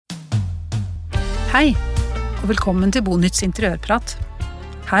Hei, og velkommen til Bonytts interiørprat.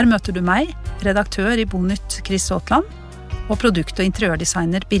 Her møter du meg, redaktør i Bonytt Chris Aatland, og produkt- og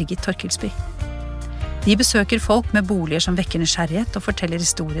interiørdesigner Birgit Torkelsby. Vi besøker folk med boliger som vekker nysgjerrighet og forteller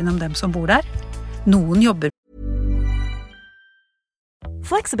historien om dem som bor der. Noen jobber.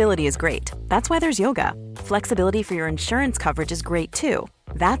 Flexibility is great. That's why there's yoga. Flexibility for your insurance coverage is great too.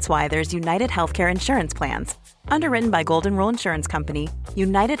 That's why there's United Healthcare Insurance Plans. Underwritten by Golden Rule Insurance Company,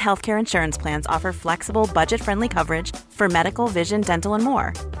 United Healthcare Insurance Plans offer flexible, budget-friendly coverage for medical, vision, dental, and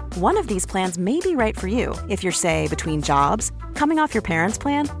more. One of these plans may be right for you if you're, say, between jobs, coming off your parents'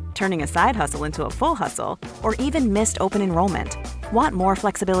 plan, turning a side hustle into a full hustle, or even missed open enrollment. Want more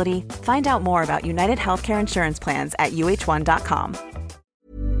flexibility? Find out more about United Healthcare Insurance Plans at uh1.com.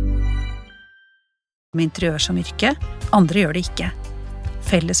 Med interiør som yrke, andre gjør det ikke.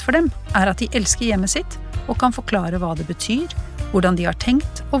 Felles for dem at de elsker hjemmet sitt og kan forklare hva det betyr, hvordan de har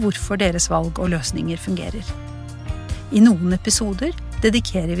tenkt og hvorfor deres valg og løsninger fungerer. I noen episoder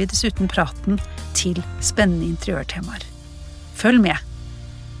dedikerer vi dessuten praten til spennende interiørtemaer. Følg med!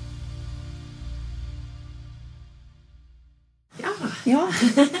 Ja.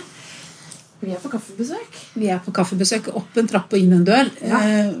 Vi på kaffebesøk. Vi på kaffebesøk, opp en trapp og inn en dør.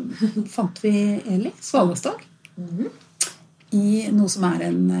 Fant vi Eli Svalestad i noe som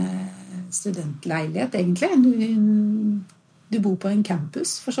en studentleilighet, egentlig. Du bor på en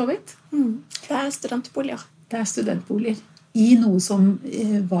campus, for så vidt. Det studentboliger. Det studentboliger. I noe som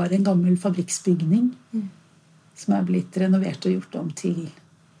var en gammel fabrikksbygning, som blitt renovert og gjort om til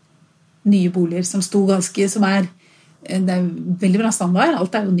nye boliger, som stod ganske, det veldig bra standard.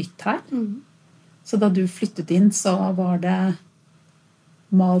 Alt jo nytt her. Så da du flyttet inn, så var det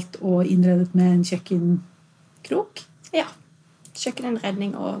malt og innredet med en kjøkkenkrok? Ja.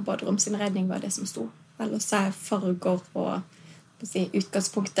 Kjøkkeninnredning og baderomsinnredning var det som stod. Ellers farger og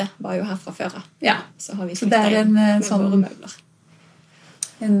utgangspunktet var jo her fra før. Ja. Så har vi så det inn med sånn, våre møbler.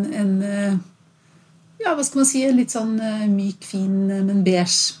 Ja, hva skal man si, en litt sånn myk, fin, men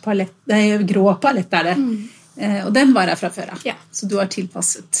beige palett, grå palett det. Og den var her fra før. Ja. Så du har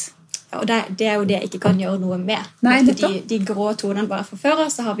tilpasset. Ja, og det jo det jeg ikke kan gjøre noe med. Nei, de grå tonene bare fra før,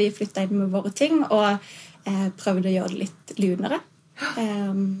 så har vi flyttet inn med våre ting, og prøvd å gjøre det litt lunere.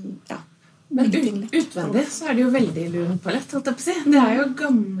 Ja. Men utvendig så det jo veldig lun palett, holdt jeg på å si. Det jo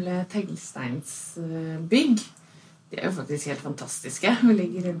gamle teglsteinsbygg. De jo faktisk helt fantastiske. Vi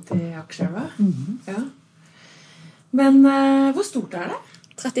ligger rundt i Akerselva. Ja. Men hvor stort det?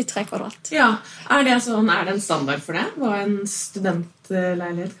 33 kvadrat. Ja, det sånn, det en standard for det? Hva en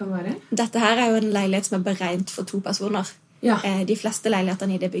studentleilighet kan være? Dette her jo en leilighet som beregnet for 2 personer. Ja. De fleste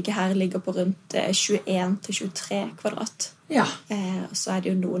leilighetene i det bygget her ligger på rundt 21-23 kvadrat. Ja. Og så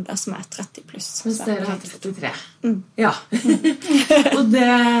det jo noen der som 30 pluss. Mens dere har 33. Ja. Og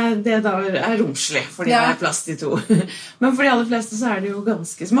det da romslig, fordi det plass til 2. Men for de aller fleste så det jo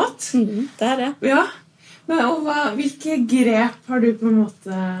ganske smått. Det det. Ja. Og hvilke grep har du på en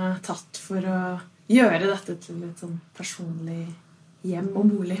måte tatt for å gjøre dette til et sånn personlig hjem og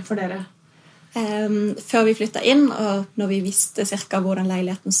bolig for dere? Før vi flyttet inn, og når vi visste cirka hvordan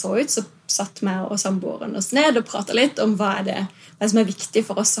leiligheten så ut, så satt vi og samboeren oss ned og pratet litt om hva som viktig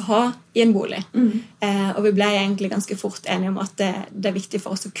for oss å ha i en bolig. Og vi ble egentlig ganske fort enige om at det viktig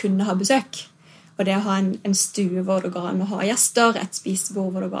for oss å kunne ha besøk. Og det å ha en stue hvor det går an å ha gjester, et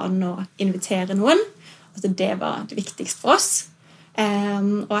spisebord hvor det går an å invitere noen, at det var det viktigste for oss.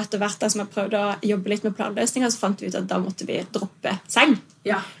 Og etter hvert som jeg prøvde å jobbe litt med planløsninger, så fant vi ut at da måtte vi droppe seng.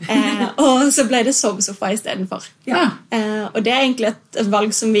 Ja. Og så ble det sovesofa i stedet for. Ja. Og det egentlig et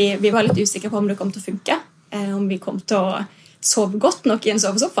valg som vi var litt usikre på om det kom til å funke. Om vi kom til å sove godt nok i en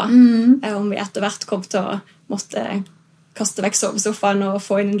sovesofa. Om vi etter hvert kom til å måtte kaste vekk sovesofaen og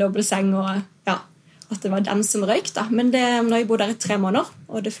få inn en dobbeltseng og at det var den som røyk da. Men nå har jeg bodd der i 3 måneder,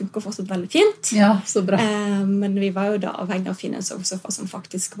 og det funker fortsatt veldig fint. Ja, så bra. Men vi var jo da avhengig av å finne en sovesofa som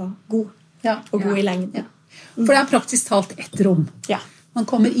faktisk var god. Og god i lengden. Ja. For det praktisk talt ett rom. Ja. Man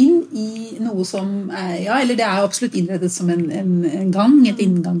kommer inn i noe som eller det absolutt innredet som en gang, et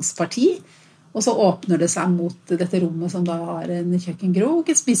inngangsparti, og så åpner det seg mot dette rommet som da har en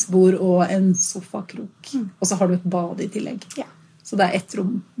kjøkkenkrok, et spisebord og en sofakrok. Og så har du et bad i tillegg. Ja. Så det ett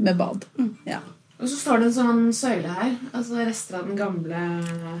rom med bad. Ja. Og så står det en sånn søyle her, altså rester av den gamle,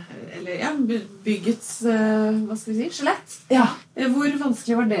 byggets, hva skal vi si, skjelett. Ja. Hvor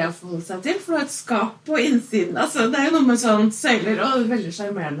vanskelig var det å forholde seg til? For det et skap på innsiden, altså det jo noe med sånn søyler, og veldig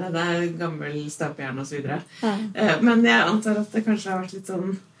charmerende, det gammel støpejern og så videre. Men jeg antar at det kanskje har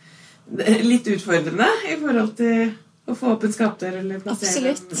vært litt utfordrende i forhold til å få opp en skapdør eller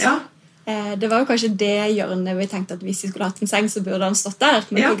plassere. Absolutt. Ja. Det var jo kanskje det hjørnet vi tenkte at hvis vi skulle hatt en seng, så burde han stått der,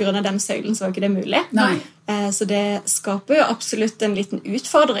 men på grunn av den søylen så var ikke det mulig. Så det skaper jo absolutt en liten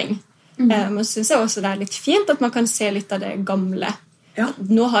utfordring. Men så synes jeg også det litt fint at man kan se litt av det gamle.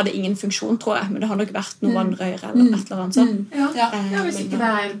 Nå har det ingen funksjon, tror jeg, men det har nok vært noen vannrør eller et eller annet sånt. Hvis ikke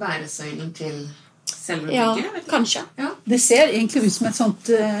det bæresøylen til selve bygget. Kanskje. Det ser egentlig ut som et sånt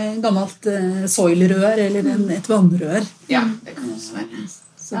gammelt soilrør eller et vannrør. Ja, det kan også være.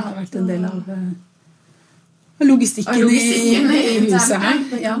 Så det har vært en del av logistikken i huset her.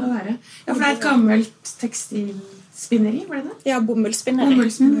 Ja, for det et gammelt tekstilspinneri, var det det? Ja, bomullsspinneri.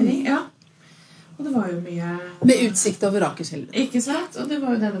 Bomullsspinneri, ja. Og det var jo mye... Med utsikt over Akerselva. Ikke sant? Og det var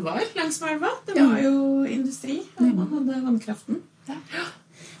jo det det var langs elva. Det var jo industri, og man hadde vannkraften.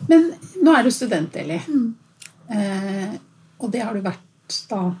 Men nå du student, Eli. Og det har du vært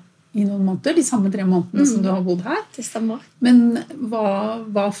da i noen måneder, de samme 3 månedene som du har bodd her. Det stemmer. Men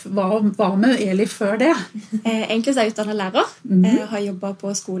hva med Eli før det? Egentlig så jeg utdannet lærer. Jeg har jobbet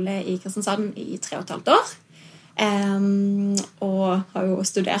på skole i Kristiansand i 3,5 år. Og har jo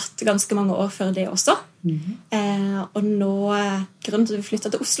studert ganske mange år før det også. Og nå, grunnen til at vi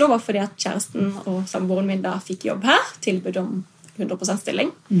flyttet til Oslo var fordi at kjæresten og samboeren min da fikk jobb her, tilbud om 100%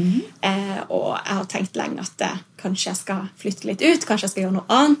 stilling. Og jeg har tenkt lenge at kanskje jeg skal flytte litt ut, kanskje jeg skal gjøre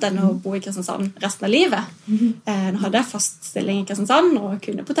noe annet enn å bo i Kristiansand resten av livet. Nå hadde jeg fast stilling i Kristiansand og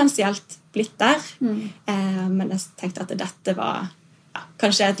kunne potensielt blitt der. Men jeg tenkte at dette var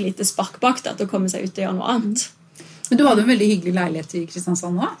kanskje et lite spark bak det, at å komme seg ut og gjøre noe annet. Men du hadde en veldig hyggelig leilighet i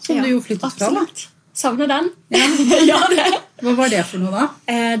Kristiansand nå, som du jo flyttet fra. Absolutt. Savner den. Hva var det for noe da?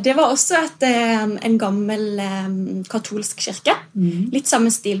 Det var også en gammel katolsk kirke. Litt samme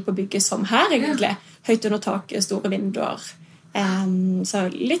stil på bygget som her, egentlig. Høyt under taket, store vinduer. Så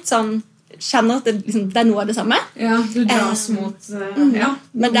litt sånn, kjenner at det noe av det samme. Ja, du dras mot...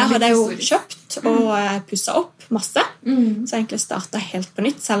 Men der hadde jeg jo kjøpt og pusset opp masse. Så jeg egentlig startet helt på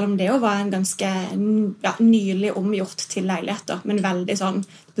nytt, selv om det jo var en ganske nylig omgjort til leiligheter, men veldig sånn,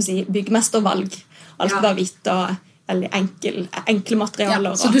 byggmestervalg. Alt var hvitt og veldig enkle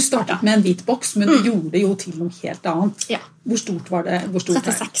materialer. Så du startet med en hvit boks, men du gjorde jo til noe helt annet. Hvor stort var det?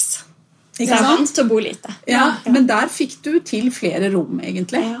 36. Så jeg vant til å bo lite. Men der fikk du til flere rom,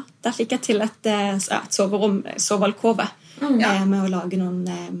 egentlig. Ja, der fikk jeg til et soverom, sovealkove, med å lage noen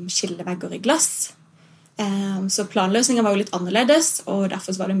skillevegger i glass. Så planløsningen var jo litt annerledes, og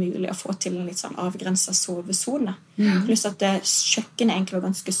derfor var det mulig å få til en litt sånn avgrenset sovesone. Pluss at kjøkkenet egentlig var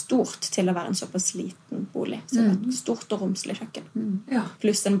ganske stort til å være en såpass liten bolig. Så det var et stort og romslig kjøkken.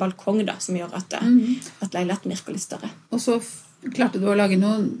 Pluss en balkong da, som gjør at leiligheten virker litt større. Og så klarte du å lage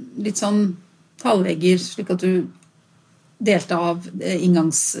noen litt sånn halvvegger, slik at du delte av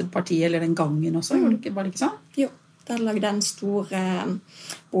inngangspartiet eller den gangen også, var det ikke sånn? Jo. Der lagde jeg en stor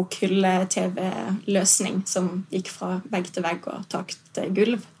bokhylle-TV-løsning som gikk fra vegg til vegg og tak til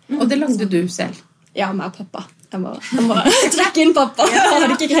gulv. Og det lagde du selv? Ja, med pappa. Jeg må trekke inn pappa.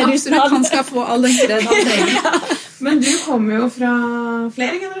 Absolutt, han skal få all den kreden. Men du kommer jo fra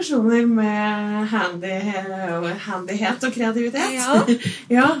flere generasjoner med handyhet og kreativitet.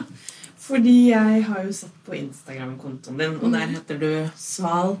 Ja, fordi jeg har jo sett på Instagram-kontoen din, og der heter du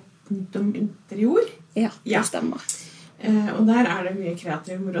Sval.interior. Ja, det stemmer. Og der det mye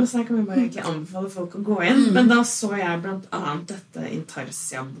kreativ moro, så jeg kan bare egentlig anbefale folk å gå inn. Men da så jeg blant annet dette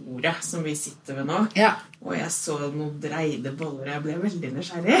Intarsia-bordet som vi sitter ved nå. Og jeg så noen dreide boller, og jeg ble veldig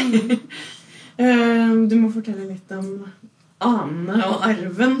nysgjerrig. Du må fortelle litt om anene og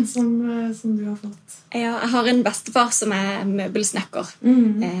arven som du har fått. Ja, jeg har en bestefar som møbelsnekker.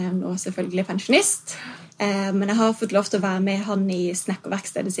 Nå selvfølgelig pensjonist. Men jeg har fått lov til å være med han i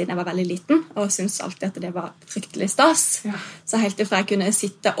snekkerverkstedet siden jeg var veldig liten, og synes alltid at det var fryktelig stas. Så helt ifra jeg kunne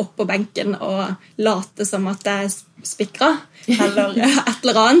sitte opp på benken og late som at jeg spikret, eller et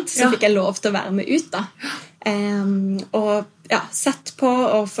eller annet, så fikk jeg lov til å være med ut da. Og sett på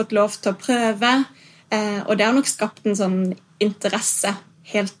og fått lov til å prøve, og det har nok skapt en sånn interesse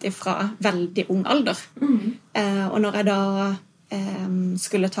helt ifra veldig ung alder. Og når jeg da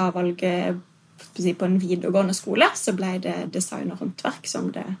skulle ta valget på en videregående skole, så ble det design og håndverk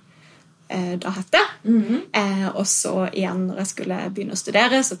som det da hette. Og så igjen når jeg skulle begynne å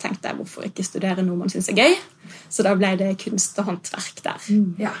studere, så tenkte jeg hvorfor ikke studere noe man synes gøy. Så da ble det kunst og håndverk der.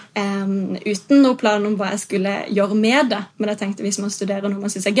 Uten noen plan om hva jeg skulle gjøre med det. Men jeg tenkte hvis man studerer noe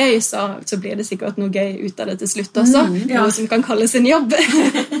man synes gøy, så blir det sikkert noe gøy ut av det til slutt også. Noe som kan kalles en jobb.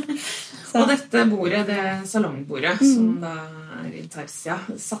 Og dette bordet, det salongbordet, som da Intarsia,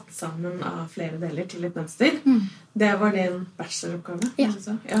 satt sammen av flere deler til et mønster. Det var din bacheloroppgave? Ja,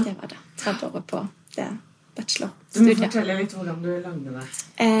 det var det. 30 år på det bachelorstudie. Du må fortelle litt hvordan du lagde det.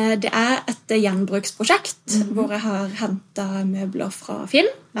 Det et gjenbruksprosjekt hvor jeg har hentet møbler fra Finn,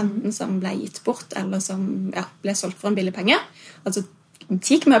 enten som ble gitt bort eller som ble solgt for en billig penge. Altså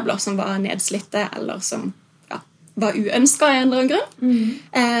antikmøbler som var nedslitte eller som var uønsket i en eller annen grunn.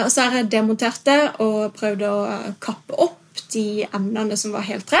 Og så har jeg demontert det og prøvd å kappe opp de emnene som var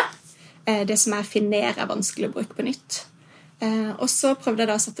helt tre. Det som finner vanskelig å bruke på nytt. Og så prøvde jeg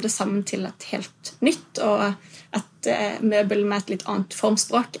da å sette det sammen til et helt nytt og et møbel med et litt annet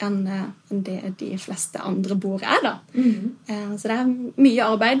formspråk enn det de fleste andre bord da. Så det mye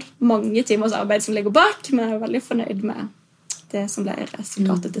arbeid, mange timers arbeid som ligger bak, men jeg veldig fornøyd med det som ble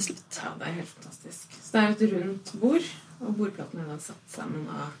resultatet til slutt. Ja, det helt fantastisk. Så det et rundt bord, og bordplaten da satt sammen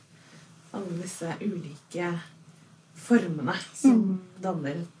av alle disse ulike formene som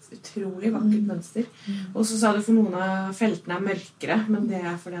danner et utrolig vakkert mønster. Og så sa du for noen av feltene mørkere, men det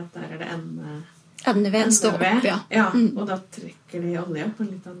fordi at der det endeveden står opp, ja. Og da trekker de olje på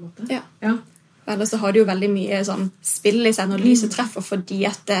en litt annen måte. Ja. Ellers så har det jo veldig mye sånn spill i seg når lyset treffer, fordi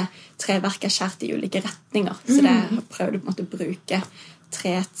at treverket skjært i ulike retninger. Så det har prøvd på en måte å bruke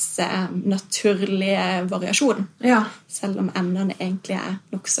treets naturlige variasjon. Ja. Selv om emnene egentlig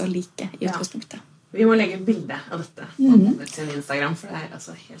nok så like i utgangspunktet. Vi må legge et bilde av dette på sin Instagram, for det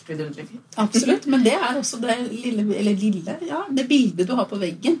altså helt vidunderlig fint. Absolutt, men det også det det bildet du har på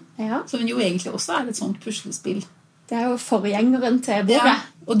veggen, som jo egentlig også et sånt puslespill. Det jo forgjengeren til bordet.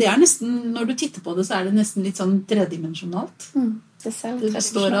 Og det nesten, når du titter på det, så det nesten litt sånn tredimensjonalt. Det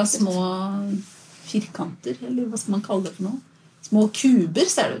består av små firkanter, eller hva skal man kalle det for noe? Små kuber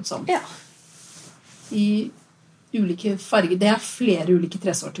ser det ut som. Ja. I ulike farger. Det flere ulike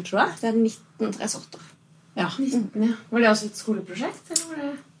tresorter, tror jeg. Det 19 tresorter. Ja. 19, ja. Var det også et skoleprosjekt? Eller var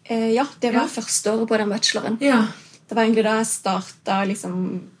det? Ja, det var første året på den bacheloren. Ja. Det var egentlig da jeg startet liksom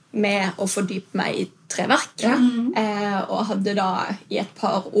med å fordype meg i treverk. Og hadde da i et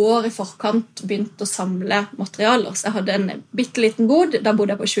par år i forkant begynt å samle materialer. Så jeg hadde en bitteliten bod. Da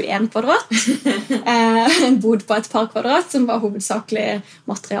bodde jeg på 21 kvadrat. En bod på et par kvadrat som var hovedsakelig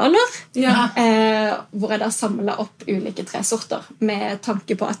materialer. Hvor jeg da samlet opp ulike tresorter med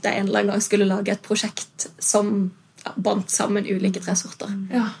tanke på at jeg en eller annen gang skulle lage et prosjekt som bandt sammen ulike tresorter.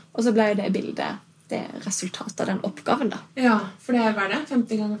 Og så ble det bildet det resultatet av den oppgaven da. Ja, for det var det?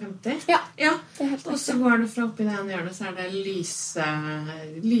 50 ganger 50? Ja, det helt riktig. Og så går det fra oppi det ene hjørnet, så det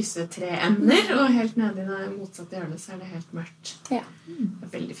lyse treemner, og helt nede i det motsatte hjørnet, så det helt mørkt. Ja.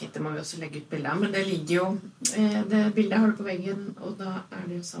 Det veldig fint, det må vi også legge ut bildet av, men det ligger jo, det bildet har du på veggen, og da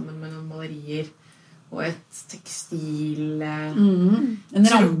det jo sammen med noen malerier, og et tekstil en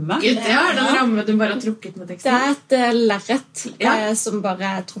ramme. En ramme du bare har trukket med tekstil. Det et lerret som bare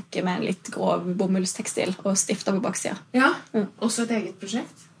trukket med en litt grov bomullstekstil og stiftet på baksida. Ja, også et eget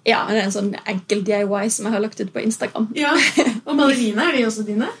prosjekt. Ja, det en sånn enkel DIY som jeg har lagt ut på Instagram. Ja, og maleriene de også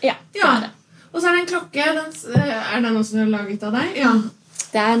dine? Ja, det. Og så det en klokke, den også laget av deg? Ja.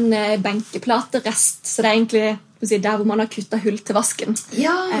 Det en benkeplaterest, så det egentlig der hvor man har kuttet hull til vasken.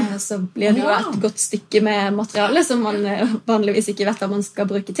 Så blir det jo et godt stykke med materiale som man vanligvis ikke vet hva man skal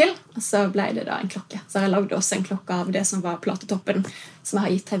bruke til. Og så ble det da en klokke. Så har jeg laget også en klokke av det som var platetoppen, som jeg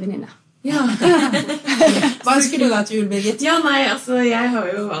har gitt til venninne. Ja. Hva skulle du ha til jul, Birgit? Ja, nei, altså, jeg har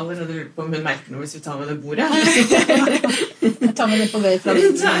jo allerede lurt på om hun merker noe hvis vi tar med det bordet. Jeg tar med det på vei fra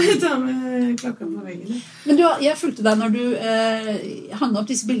veggen. Jeg tar med klokka på veggen. Men jeg fulgte deg når du hang opp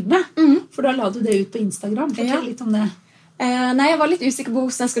disse bildene, for da la du det ut på Instagram. Fortell litt om det. Nei, jeg var litt usikker på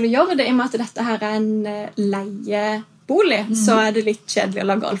hvordan jeg skulle gjøre det, i og med at dette her en leiebolig, så det litt kjedelig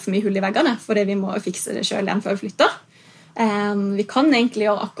å lage alt for mye hull i veggene, fordi vi må fikse det selv igjen før vi flytter. Vi kan egentlig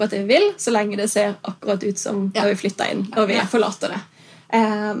gjøre akkurat det vi vil, så lenge det ser akkurat ut som da vi flytter inn, og vi forlater det.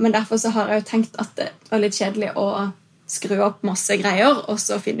 Men derfor så har jeg jo tenkt at det var litt kjedelig å skru opp masse greier, og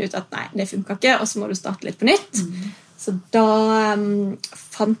så finne ut at nei, det funker ikke, og så må du starte litt på nytt. Så da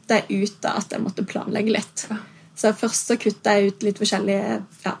fant jeg ut at jeg måtte planlegge litt. Så først så kuttet jeg ut litt forskjellige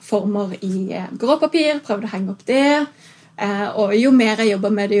former i gråpapir, prøvde å henge opp det. Og jo mer jeg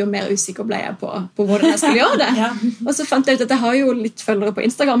jobbet med det, jo mer usikker ble jeg på hvordan jeg skulle gjøre det. Og så fant jeg ut at jeg har jo litt følgere på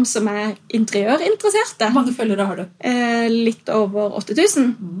Instagram som interiørinteresserte. Hvor mange følgere har du? Litt over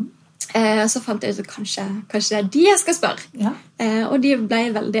 8000. Så fant jeg ut at kanskje det de jeg skal spørre. Og de ble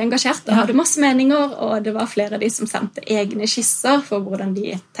veldig engasjert og hadde masse meninger, og det var flere av de som sendte egne skisser for hvordan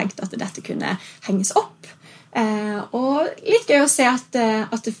de tenkte at dette kunne henges opp. Og litt gøy å se at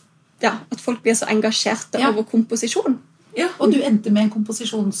folk blir så engasjerte over komposisjon. Og du endte med en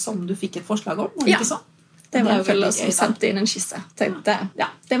komposisjon som du fikk et forslag om, var det ikke sånn? Det var en følger som sendte inn en skisse. Tenkte,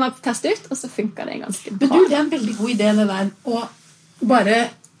 det må jeg teste ut, og så funker det ganske bra. Men du, det en veldig god idé det der, å bare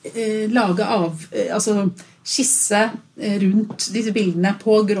lage skisse rundt disse bildene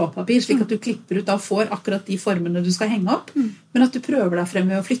på gråpapir, slik at du klipper ut og får akkurat de formene du skal henge opp, men at du prøver deg frem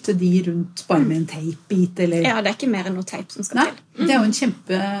ved å flytte de rundt bare med en teipbit, eller... Ja, det ikke mer enn noe teip som skal til. Det jo en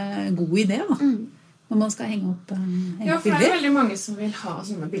kjempegod idé, da. Når man skal henge opp bilder. Ja, for det veldig mange som vil ha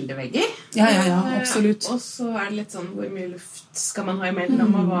sånne bildevegger. Ja, absolutt. Og så det litt sånn, hvor mye luft skal man ha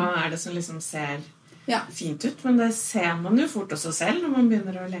imellom, og hva det som liksom ser fint ut. Men det ser man jo fort også selv når man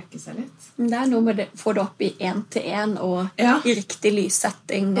begynner å leke seg litt. Det noe med å få det opp i 1-til-1 og i riktig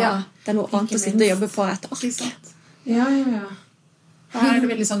lyssetting. Og det noe annet å sitte og jobbe på et ark. Ja. Her det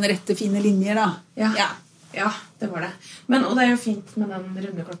veldig sånn rette, fine linjer, da. Ja, det var det. Men, og det jo fint med den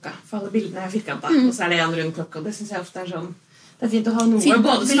runde klokka. For alle bildene firkanta. Og så det en rund klokke, og det synes jeg ofte sånn... Det fint å ha noe,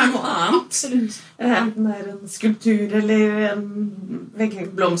 både som noe annet. Absolutt. Enten det en skulptur, eller en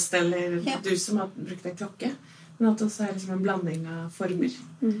veggblomst, eller du som har brukt en klokke. Men at det også liksom en blanding av former.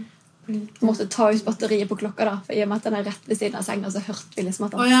 Måtte ta ut batteriet på klokka da, for i og med at den rett ved siden av sengen, så hørte vi liksom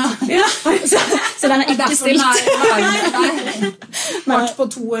at den så den ikke stilt. Kvart på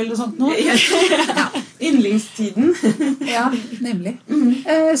 2 eller sånt nå. Yndlingstiden. Ja, nemlig.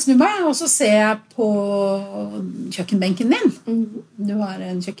 Snu meg, og så ser jeg på kjøkkenbenken din. Du har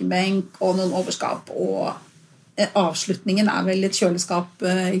en kjøkkenbenk og noen overskap, og avslutningen vel et kjøleskap,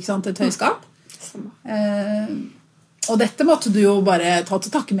 ikke sant, et høyskap. Og dette måtte du jo bare ta til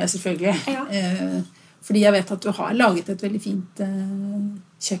takke med, selvfølgelig. Fordi jeg vet at du har laget et veldig fint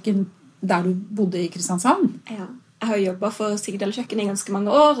kjøkken der du bodde i Kristiansand. Ja. Jeg har jobbet for Sigdal kjøkken i ganske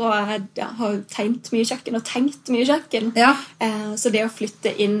mange år, og jeg har tegnet mye kjøkken og tenkt mye kjøkken. Så det å flytte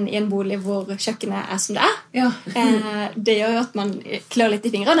inn i en bolig hvor kjøkkenet som det det gjør jo at man klør litt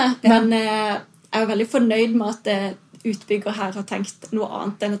i fingrene. Men jeg jo veldig fornøyd med at utbygger her har tenkt noe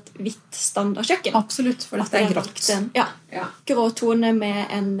annet enn et hvitt standardkjøkken. Absolutt, for det grått. Grå tone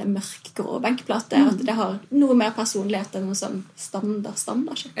med en mørk grå benkplate. At det har noe mer personlighet enn noe sånn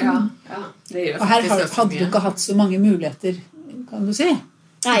standardkjøkken. Og her hadde du ikke hatt så mange muligheter, kan du si.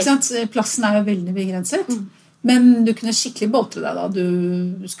 Ikke sant? Plassen jo veldig begrenset. Men du kunne skikkelig boltre deg da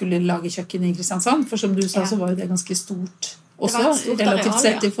du skulle lage kjøkken i Kristiansand, for som du sa, så var jo det ganske stort også, relativt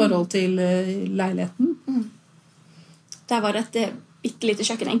sett i forhold til leiligheten. Der var det et bittelite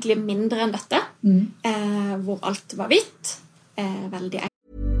kjøkken, egentlig mindre enn dette, hvor alt var hvitt. Veldig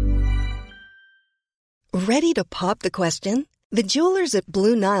Ready to pop the question? The jewelers at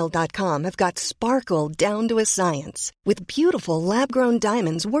BlueNile.com have got sparkle down to a science with beautiful lab-grown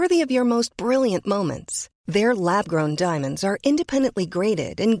diamonds worthy of your most brilliant moments. Their lab-grown diamonds are independently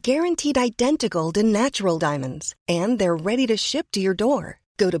graded and guaranteed identical to natural diamonds, and they're ready to ship to your door.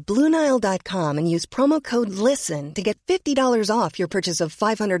 Go to BlueNile.com and use promo code LISTEN to get $50 off your purchase of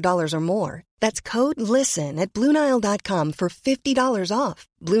 $500 or more. That's code LISTEN at BlueNile.com for $50 off.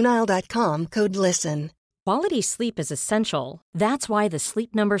 BlueNile.com, code LISTEN. Quality sleep is essential. That's why the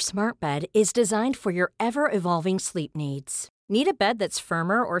Sleep Number Smart Bed is designed for your ever-evolving sleep needs. Need a bed that's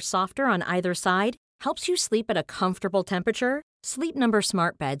firmer or softer on either side? Helps you sleep at a comfortable temperature? Sleep Number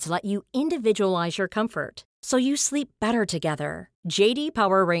Smart Beds let you individualize your comfort, so you sleep better together. J.D.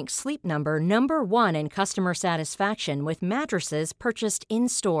 Power ranks Sleep Number #1 in customer satisfaction with mattresses purchased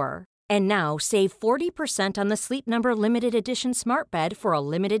in-store. And now, save 40% on the Sleep Number Limited Edition Smart Bed for a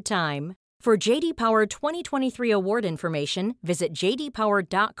limited time. For J.D. Power 2023 award information, visit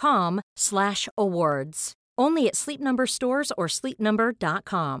jdpower.com/awards. Only at Sleep Number stores or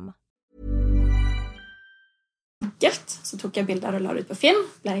sleepnumber.com. Så tok jeg bilder og la det ut på Finn,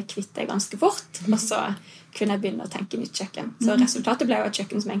 ble kvitt det ganske fort, og så kunne jeg begynne å tenke nytt kjøkken. Så resultatet ble jo et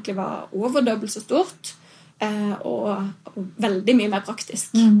kjøkken som egentlig var over dobbelt så stort, og veldig mye mer praktisk.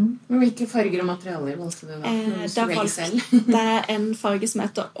 Men hvilke farger og materialer valgte du da? Det en farge som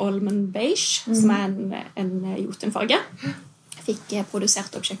heter Almond Beige, som en jotunfarge. Jeg fikk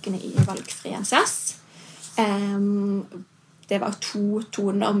produsert opp kjøkkenet i valgfri NCS. Det var 2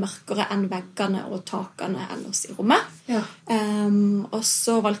 toner mørkere enn veggene og takene ellers i rommet. Og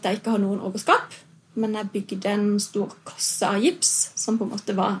så valgte jeg ikke å ha noen overskap, men jeg bygde en stor kasse av gips, som på en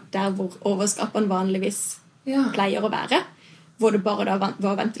måte var der hvor overskapen vanligvis pleier å være, hvor det bare da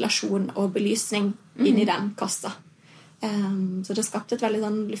var ventilasjon og belysning inni den kassa. Så det skapte et veldig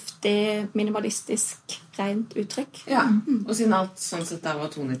sånn luftig, minimalistisk, rent uttrykk. Og siden alt sånn sett der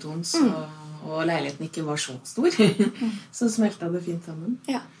var ton i ton, og leiligheten ikke var så stor, så smeltet det fint sammen.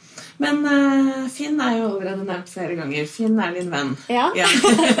 Men Finn jo allerede nevnt flere ganger. Finn din venn. Jeg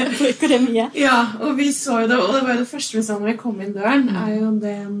bruker det mye. Og vi så jo det, og det var jo det første vi så når vi kom inn døren, jo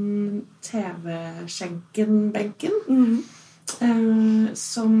den TV-skjenken-benken,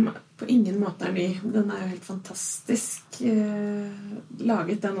 som på ingen måte er ny. Den jo helt fantastisk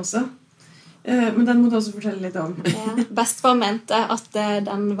laget, den også. Men den må du også fortelle litt om. Bestefar mente at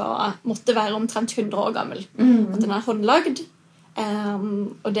den måtte være omtrent 100 år gammel. At den håndlagd.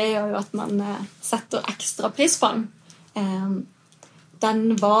 Og det gjør jo at man setter ekstra pris på den. Den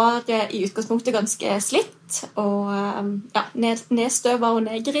var i utgangspunktet ganske slitt, og nedstøva og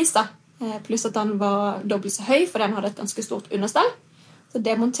nedgrisa. Pluss at den var dobbelt så høy, for den hadde et ganske stort understell. Så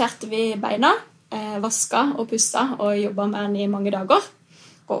demonterte vi beina, vaska og pussa og jobbet med den i mange dager,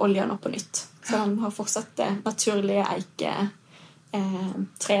 og olja den opp på nytt. Så den har fortsatt det naturlige eike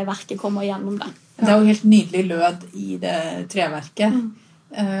treverket kommer gjennom den. Det jo helt nydelig lød i det treverket.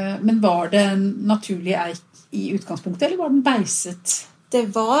 Men var det en naturlig eik i utgangspunktet, eller var den beiset? Det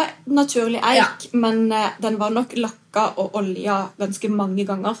var naturlig eik, men den var nok lakka og olja ganske mange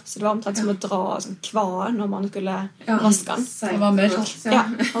ganger. Så det var omtrent som å dra kvae når man skulle vaske den. Den var mørk.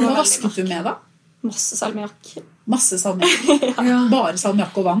 Hva vasket du med da? Masse salmiakk. Masse salmiakk? Bare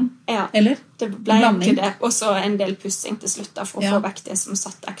salmiakk og vann? Eller? Det ble ikke det. Og så en del pussing til slutt for å få vekk det som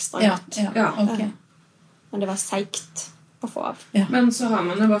satt ekstra godt. Okay. Men det var seigt å få av. Men så har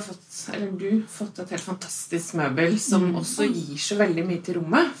man jo bare fått et helt fantastisk møbel som også gir så veldig mye til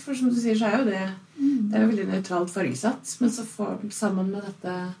rommet. For som du sier, så jo det jo veldig nøytralt fargesatt. Men så sammen med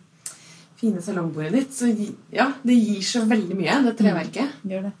dette fine salongbordet ditt, så det gir så veldig mye, det treverket.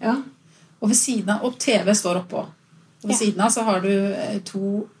 Gjør det. Ja. Og ved siden av, og TV står oppå. Og ved siden av så har du 2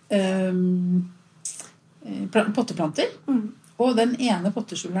 potteplanter. Og den ene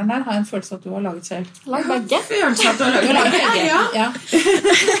potteskjuleren der har en følelse at du har laget selv. Begge. Følelse at du har laget begge.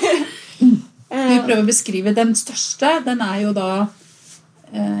 Vi prøver å beskrive den største. Den jo da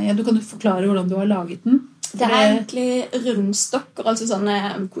du kan forklare hvordan du har laget den. Det egentlig rundstokker, altså sånne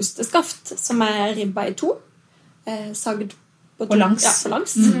kosteskaft som ribba i 2. Sagd på langs. På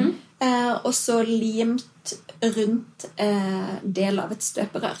langs. Og så limt rundt del av et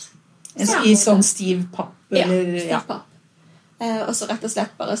støperør. I sånn stiv papp? Eller, stiv papp. Og så rett og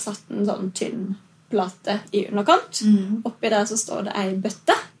slett bare satt en sånn tynn plate i underkant. Oppi der så står det en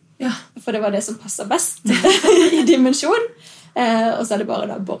bøtte. For det var det som passet best i dimensjon. Og så det bare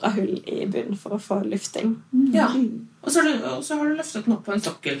da borret hull i bunnen for å få lufting. Og så har du løftet den opp på en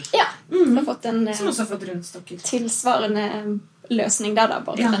sokkel. Du har fått en som også har fått rundstokkel. Tilsvarende løsning der da,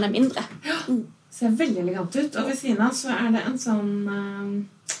 bare den mindre. Ser veldig elegant ut. Og ved siden av så det en sånn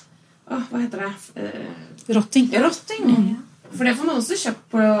hva heter det? Rotting. For det får man også kjøpt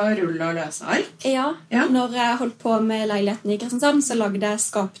på rull- og løsark. Når jeg holdt på med leiligheten i Kristiansand, så lagde jeg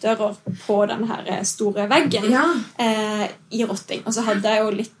skapdører på den her store veggen i rotting. Og så hadde jeg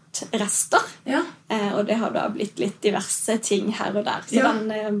jo litt rester, og det har da blitt litt diverse ting her og der. Så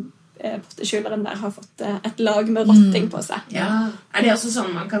den potteskjuleren der har fått et lag med rotting på seg. Det også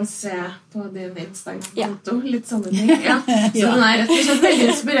sånn man kan se på din Instagram-konto? Litt sånne ting? Så den rett og slett veldig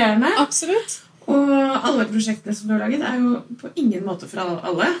inspirerende. Absolutt. Og alle prosjektene som du har laget jo på ingen måte for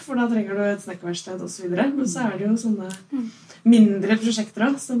alle, for da trenger du et snekkerverksted og så videre. Men så det jo sånne mindre prosjekter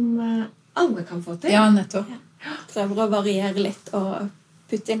også, som alle kan få til. Ja, nettopp. Prøver å variere litt og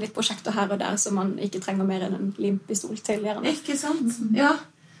putte inn litt prosjekter her og der, så man ikke trenger mer enn en limpistol til. Ikke sant?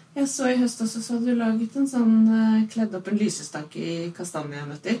 Jeg så i høst også, så hadde du laget en sånn kledd opp en lysestak i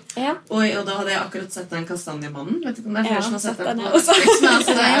kastanjenøtter. Og da hadde jeg akkurat sett den kastanjemannen. Vet ikke om det flere som har sett den på Netflix,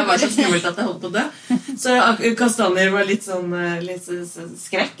 men det var så skummelt at jeg holdt på det. Så kastanjer var litt sånn litt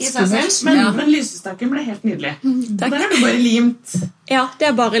skrekk i seg selv, men lysestaken ble helt nydelig. Der har du bare limt. Ja, det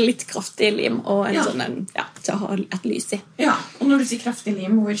bare litt kraftig lim og en sånn til å ha et lys i. Og når du sier kraftig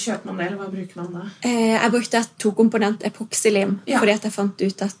lim, hvor kjøper man det, eller hva bruker man da? Jeg brukte et 2-komponent epoxylim, fordi at jeg fant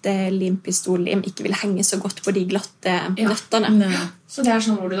ut at limpistollim ikke vil henge så godt på de glatte nøttene. Så det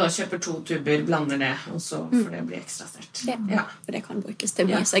sånn hvor du da kjøper 2 tuber, blander det, og så får det bli ekstra sterkt. For det kan brukes til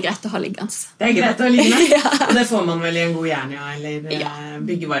mye, så det greit å ha liggende. Det greit å ha liggende, og det får man vel i en god Jernia, eller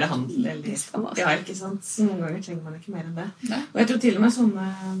byggevarehandel, eller ikke sant? Så noen ganger trenger man ikke mer enn det. Og jeg tror til og med sånne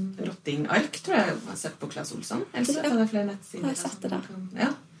rottingark, tror jeg har sett på Claes Olsson. Ellers vet jeg det flere nettsider. Jeg har sett det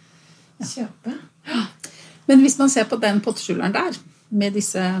der. Kjøpe. Men hvis man ser på den potteskjuleren der, med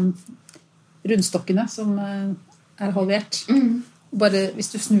disse rundstokkene som halvert, bare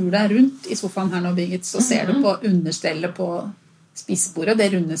hvis du snur deg rundt i sofaen her nå, Birgit, så ser du på understellet på spisebordet, det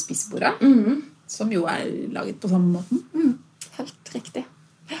runde spisebordet, som jo laget på samme måten. Helt riktig.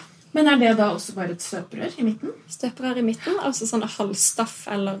 Men det da også bare et støperør i midten? Støperør i midten, altså sånne halvstaff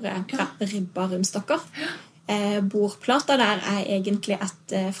eller ribba rundstokker. Bordplata der egentlig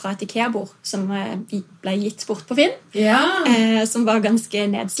fra et IKEA-bord som ble gitt bort på Finn, som var ganske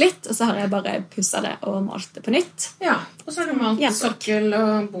nedslitt, og så har jeg bare pusset det og malt det på nytt. Ja, og så har du malt sokkel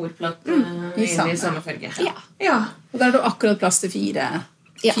og bordplate i samme farge. Ja. Og der har du akkurat plass til fire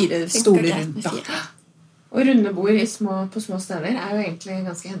stoler rundt. Og runde bord på små steder er jo egentlig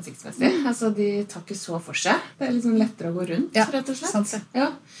ganske hensiktsmessig. Altså, de tar ikke så for seg. Det er litt sånn lettere å gå rundt, rett og slett. Sant det. Ja.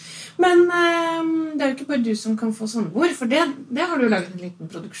 Men det er jo ikke bare du som kan få sånne bord, for det har du laget en liten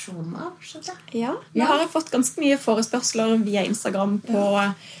produksjon av, skjønner jeg. Ja, nå har jeg fått ganske mye forespørsler via Instagram på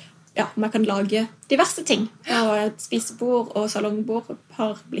om jeg kan lage diverse ting. Og et spisebord og salongbord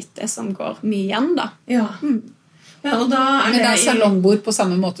har blitt det som går mye igjen, da. Ja. Ja, og da Men det er salongbord på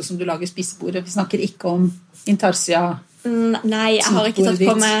samme måte som du lager spisebord. Vi snakker ikke om intarsia. Nei, jeg har ikke tatt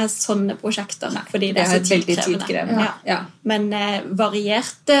på meg sånne prosjekter, fordi det er så tidkrevende. Ja. Men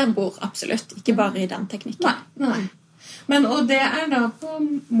varierte bord, absolutt. Ikke bare i den teknikken. Nei. Men, og det er da på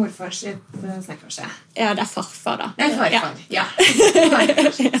morfars sitt snekkerverksted? Ja, det er farfar da. Det er farfar, ja.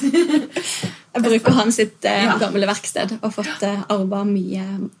 Jeg bruker hans sitt gamle verksted og fått arvet mye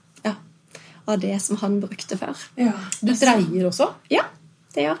av det som han brukte før. Ja. Du dreier også? Ja,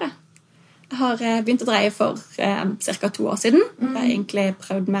 det gjør jeg. Jeg har begynt å dreie for cirka 2 år siden. Jeg har egentlig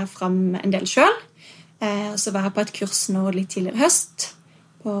prøvd meg frem en del selv. Så var jeg på et kurs nå litt tidligere høst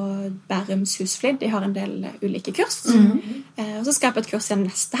på Bærums Husflid. De har en del ulike kurs. Og så skal jeg på et kurs igjen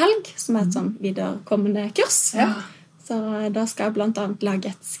neste helg, som er et sånn viderekommende kurs. Ja. Så da skal jeg blant annet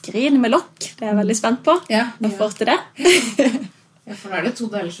lage et skrin med lokk. Det er jeg veldig spent på. Jeg får til det. Ja, for da er det 2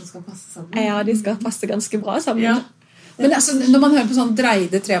 deler som skal passe sammen. Ja, de skal passe ganske bra sammen. Ja. Men altså, når man hører på sånn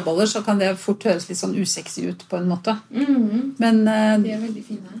dreide treboller, så kan det fort høres litt sånn usexy ut på en måte. Men de er veldig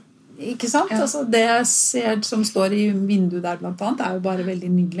fine. Ikke sant? Ja. Altså, det jeg ser som står i vinduet der blant annet, er jo bare veldig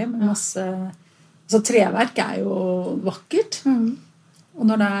nydelig. Med masse... Altså, treverk er jo vakkert. Og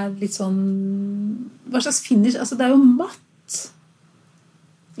når det er litt sånn... Hva slags finish? Altså, det er jo matt.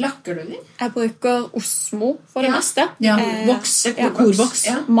 Lakker du de? Jeg bruker Osmo for det meste. Ja, voks. Dekorvoks.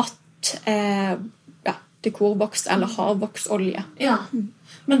 Ja. Matt dekorvoks eller havvoksolje. Ja.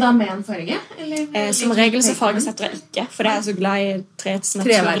 Men da med en farge? Eller? Som regel så fargesetter jeg ikke, for jeg er så glad i treets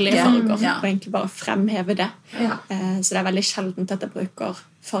naturlige farger, og egentlig bare fremheve det. Ja. Så det er veldig sjeldent at jeg bruker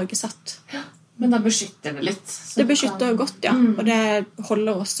fargesatt. Ja. Men da beskytter det litt? Det beskytter godt, ja. Og det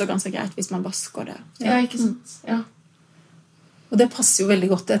holder også ganske greit hvis man vasker det. Ja, ikke sant? Ja. Og det passer jo veldig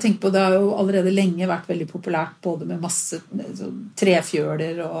godt. Jeg tenker på, det har jo allerede lenge vært veldig populært, både med masse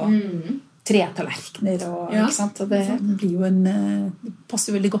trefjøler og tretallerkener. Ikke sant? Og det blir jo det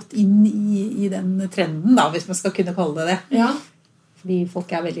passer veldig godt inn i den trenden, da, hvis man skal kunne kalle det det. Ja. Fordi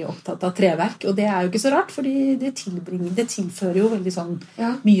folk er veldig opptatt av treverk, og det er jo ikke så rart, fordi det tilfører jo veldig sånn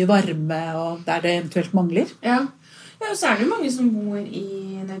mye varme, og der det eventuelt mangler. Ja, og så er det jo mange som bor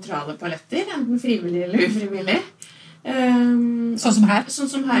i nøytrale paletter, enten frivillig eller ufrivillig. Sånn som her. Sånn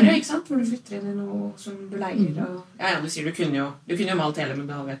som her, ikke sant? Hvor du flytter inn i noe som du leier. Og... Ja, du sier du kunne jo malt hele, men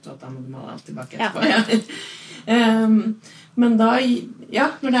da vet du at da må du male alt tilbake etterpå. Men da,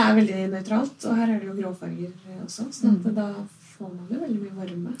 når det er veldig nøytralt, og her er det jo gråfarger også, sånn at da får man jo veldig mye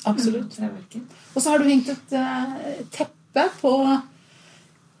varme. Absolutt. Og så har du hengt et teppe på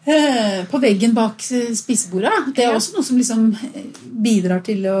veggen bak spisebordet. Det er også noe som liksom bidrar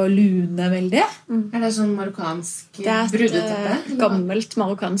til å lune veldig. Er det sånn marokkansk brudeteppe? Det er et gammelt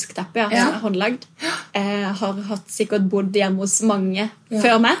marokkansk teppe, som er håndlagd. Jeg har sikkert bodd hjemme hos mange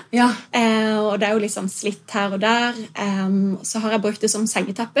før meg. Og det er jo liksom slitt her og der. Så har jeg brukt det som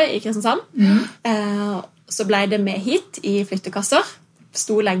sengeteppe i Kristiansand. Så ble det med hit i flyttekasser.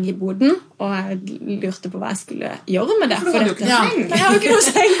 Sto lenge i boden, og jeg lurte på hva jeg skulle gjøre med det. For du har jo ikke noe seng. Jeg har ikke noe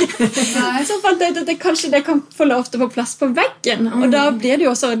seng. Så fant jeg ut at kanskje det kan få lov til å få plass på veggen. Og da blir det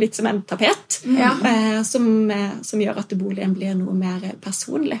jo også litt som en tapet, som gjør at boligen blir noe mer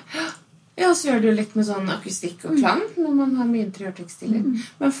personlig. Ja, så gjør det jo litt med sånn akustikk og klang når man har mye interiørtekstiler.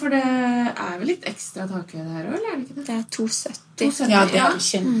 Men for det er vel litt ekstra takhøyde her også, eller er det ikke det? Det er 2,70. Ja, det er jo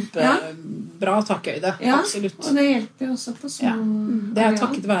kjempebra takhøyde. Absolutt. Og det hjelper jo også på små... Det er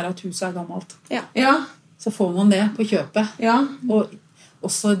takket være at huset er gammelt. Ja. Så får man det på kjøpet. Ja. Og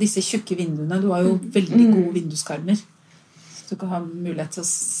også disse tjukke vinduene. Du har jo veldig gode vinduskarmer. Så du kan ha mulighet til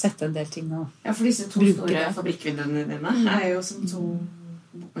å sette en del ting og ja, for disse 2 store fabrikkvinduene dine er jo som 2...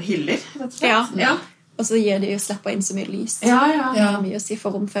 hyller, rett og slett. Ja. Og så gir de jo slipper inn så mye lys. Ja. Det har mye å si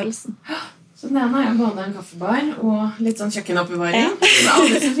for romfølelsen. Så den ene er både en kaffebar og litt sånn kjøkkenoppbevaring med alle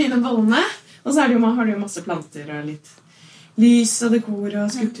disse fine bollene. Og så har du jo masse planter og litt lys og dekor og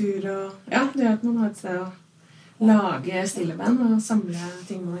skulptur og det gjør at man har et sted å lage stilleband og samle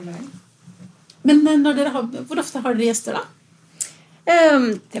ting man er glad i. Men hvor ofte har dere gjester da?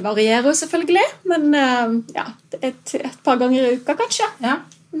 Det varierer jo selvfølgelig, men et par ganger I uka kanskje. Ja.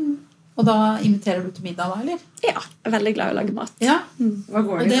 Og da inviterer du til middag da, eller? Ja, jeg er veldig glad I å lage mat. Ja. Hva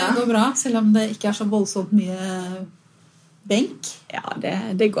går Og det det da? går bra, selv om det ikke så voldsomt mye benk. Ja,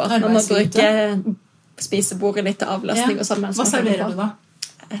 det går. Man må bruke spisebordet litt til avlastning og sånn. Hva serverer du da?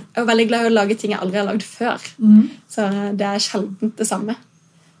 Jeg er veldig glad I å lage ting jeg aldri har lagd før. Så det sjelden det samme.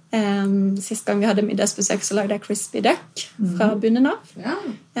 Sist gang vi hadde middagsbesøk så lagde jeg crispy duck fra bunnen av. Ja.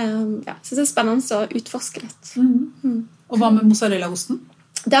 Så det spennende å utforske litt. Og hva med mozzarella-osten?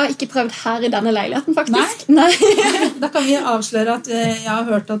 Det har jeg ikke prøvd her I denne leiligheten, faktisk. Nei. Da kan vi avsløre at jeg har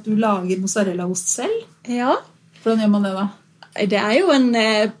hørt at du lager mozzarella-ost selv. Ja. Hvordan gjør man det da? Det jo en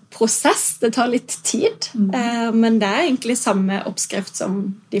prosess, det tar litt tid, men det egentlig samme oppskrift som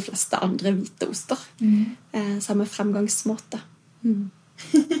de fleste andre hvite oster. Samme fremgangsmåte.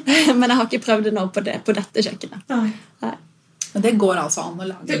 Men jeg har ikke prøvd det nå på dette kjøkkenet. Nei. Men det går altså an å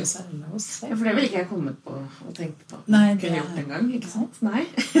lage mozzarella-ost selv. Ja, for det vil ikke jeg kommet på og tenkt på. Nei, Kunne gjort det en gang, ikke sant? Nei.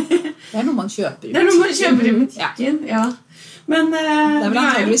 Det noe man kjøper ut. Det noe man kjøper I butikken, ja. Men det vel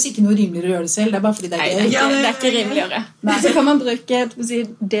antageligvis ikke noe rimeligere å gjøre det selv, det bare fordi det gøy. Nei, det ikke rimeligere. Så kan man bruke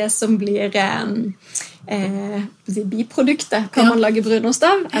det som blir biproduktet. Kan man lage brunost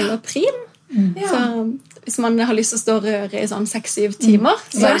av, eller prim. Så hvis man har lyst til å stå og røre I sånn 6-7 timer,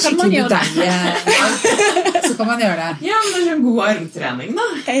 så kan man gjøre det. Så kan man gjøre det. Ja, men det sånn god armtrening da.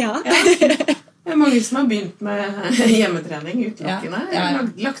 Ja. Det mange som har begynt med hjemmetrening utelukkende. Jeg har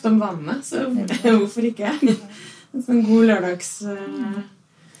lagt om vannet, så hvorfor ikke? En sånn god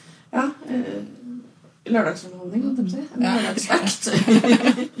lørdagsunderholdning, en lørdagsøkt.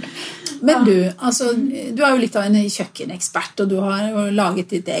 Men du jo litt av en kjøkkenekspert, og du har jo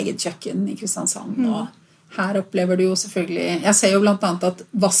laget ditt eget kjøkken I Kristiansand, og her opplever du jo selvfølgelig, jeg ser jo blant annet at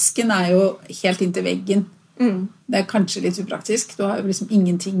vasken jo helt inntil veggen. Det kanskje litt upraktisk, du har jo liksom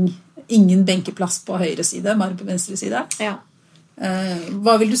ingen benkeplass på høyre side, bare på venstre side. Ja.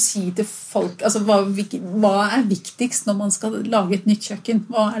 Hva vil du si til folk, altså hva viktigst når man skal lage et nytt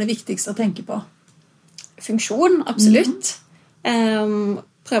kjøkken? Hva det viktigste å tenke på? Funksjon, absolutt.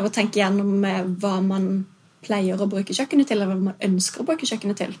 Prøve å tenke gjennom hva man pleier å bruke kjøkkenet til, eller hva man ønsker å bruke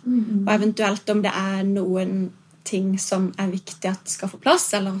kjøkkenet til. Og eventuelt om det noen ting som viktig at skal få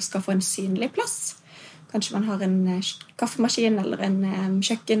plass, eller skal få en synlig plass. Kanskje man har en kaffemaskin eller en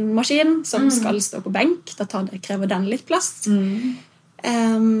kjøkkenmaskin som skal stå på benk. Da krever den litt plass.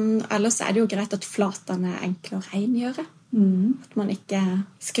 Ellers det jo greit at flatene enkle å rengjøre. At man ikke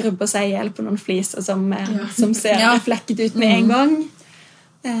skrubber seg I hjel på noen fliser som ser flekket ut med en gang.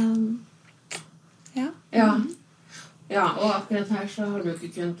 Ja, og akkurat her så har du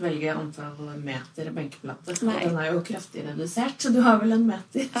ikke kunnet velge antall meter benkeplatte. Den jo kraftig redusert, så du har vel en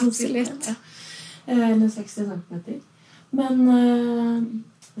meter. Absolutt. Eller 60 centimeter. Men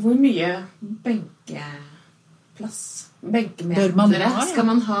hvor mye benkemeter skal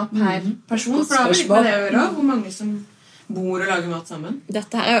man ha per person? For da vil ikke det gjøre, hvor mange som bor og lager mat sammen.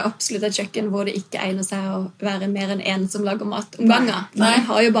 Dette her jo absolutt et kjøkken hvor det ikke egner seg å være mer enn en som lager mat om gangen. Man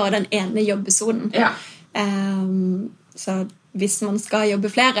har jo bare den ene jobbesonen. Ja. Så hvis man skal jobbe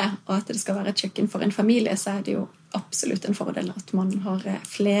flere, og at det skal være et kjøkken for en familie, så det jo absolutt en fordel at man har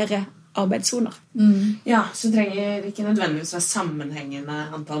flere arbeidssoner. Ja, så trenger ikke nødvendigvis være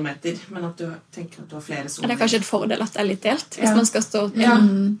sammenhengende antall meter, men at du tenker at du har flere soner. Det kanskje et fordel at det litt delt, hvis man skal stå og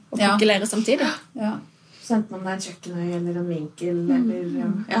kokkelere samtidig. Ja. Så enten om det en kjøkkenøy eller en vinkel,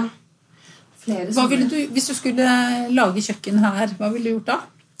 eller flere Hva ville du, hvis du skulle lage kjøkken her, hva ville du gjort da?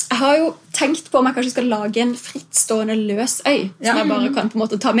 Jeg har jo tenkt på om jeg kanskje skal lage en frittstående løs øy, som jeg bare kan på en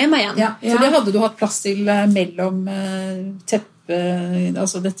måte ta med meg igjen. Ja, for det hadde du hatt plass til mellom teppe,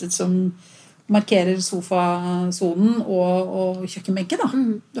 altså dette som markerer sofasonen og kjøkkenbenken da.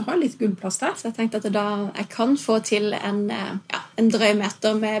 Du har litt gullplass der. Så jeg tenkte at da jeg kan få til en drøy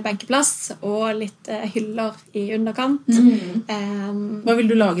meter med benkeplass og litt hyller I underkant. Hva vil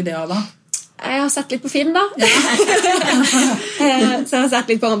du lage det av da? Jeg har sett litt på Finn da. Så jeg har sett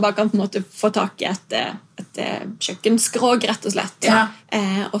litt på om man bare kan på en måte få tak I et kjøkkenskrog, rett og slett.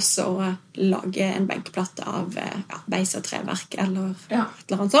 Og så lage en benkeplatte av beis og treverk eller et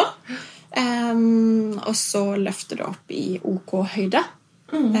eller annet sånn. Og så løfte det opp I OK høyde.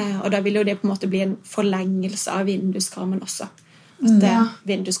 Og da vil jo det på en måte bli en forlengelse av vinduskarmen også. At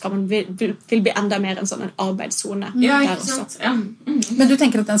vinduskarmen vil bli enda mer en sånn en arbeidszone der også. Men du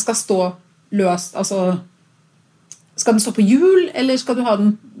tenker at den skal stå løst, altså Skal den stå på hjul, eller skal du ha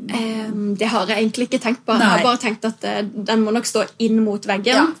den? Det har jeg egentlig ikke tenkt på. Jeg har bare tenkt at den må nok stå inn mot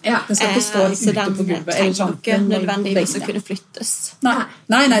veggen. Den skal ikke stå ute på gulvet. Så den trenger ikke nødvendigvis å kunne flyttes.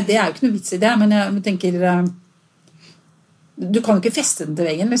 Nei, det jo ikke noe vits i det, men jeg tenker du kan jo ikke feste den til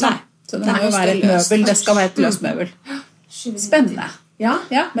veggen, liksom. Så det må jo være et møbel. Det skal være et løst møbel. Spennende. Ja,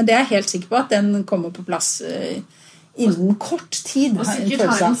 men det jeg helt sikker på at den kommer på plass innen kort tid. Og sikkert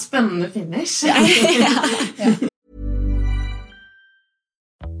har en spennende finish.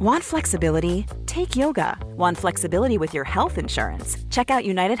 Want flexibility? Take yoga. Want flexibility with your health insurance? Check out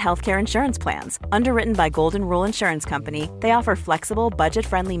United Healthcare Insurance Plans. Underwritten by Golden Rule Insurance Company, they offer flexible,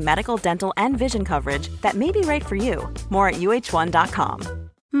 budget-friendly medical, dental, and vision coverage that may be right for you. More at uh1.com.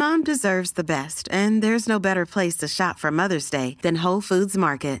 Mom deserves the best, and there's no better place to shop for Mother's Day than Whole Foods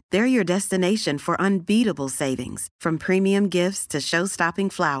Market. They're your destination for unbeatable savings, from premium gifts to show-stopping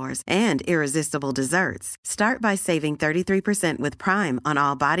flowers and irresistible desserts. Start by saving 33% with Prime on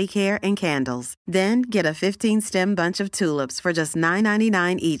all body care and candles. Then get a 15-stem bunch of tulips for just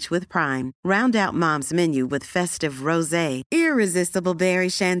 $9.99 each with Prime. Round out Mom's menu with festive rosé, irresistible berry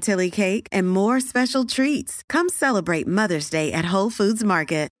chantilly cake, and more special treats. Come celebrate Mother's Day at Whole Foods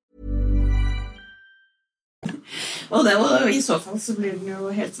Market. Og i så fall så blir den jo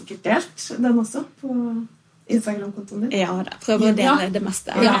helt sikkert delt, den også, på Instagram-kontoen din. Ja, da prøver å dele det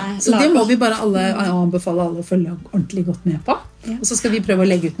meste. Så det må vi bare anbefale alle å følge ordentlig godt med på. Og så skal vi prøve å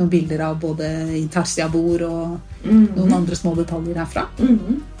legge ut noen bilder av både intarsia-bord og noen andre små detaljer herfra.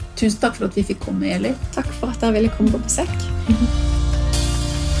 Tusen takk for at vi fikk komme, Eli. Takk for at dere ville komme på besøk.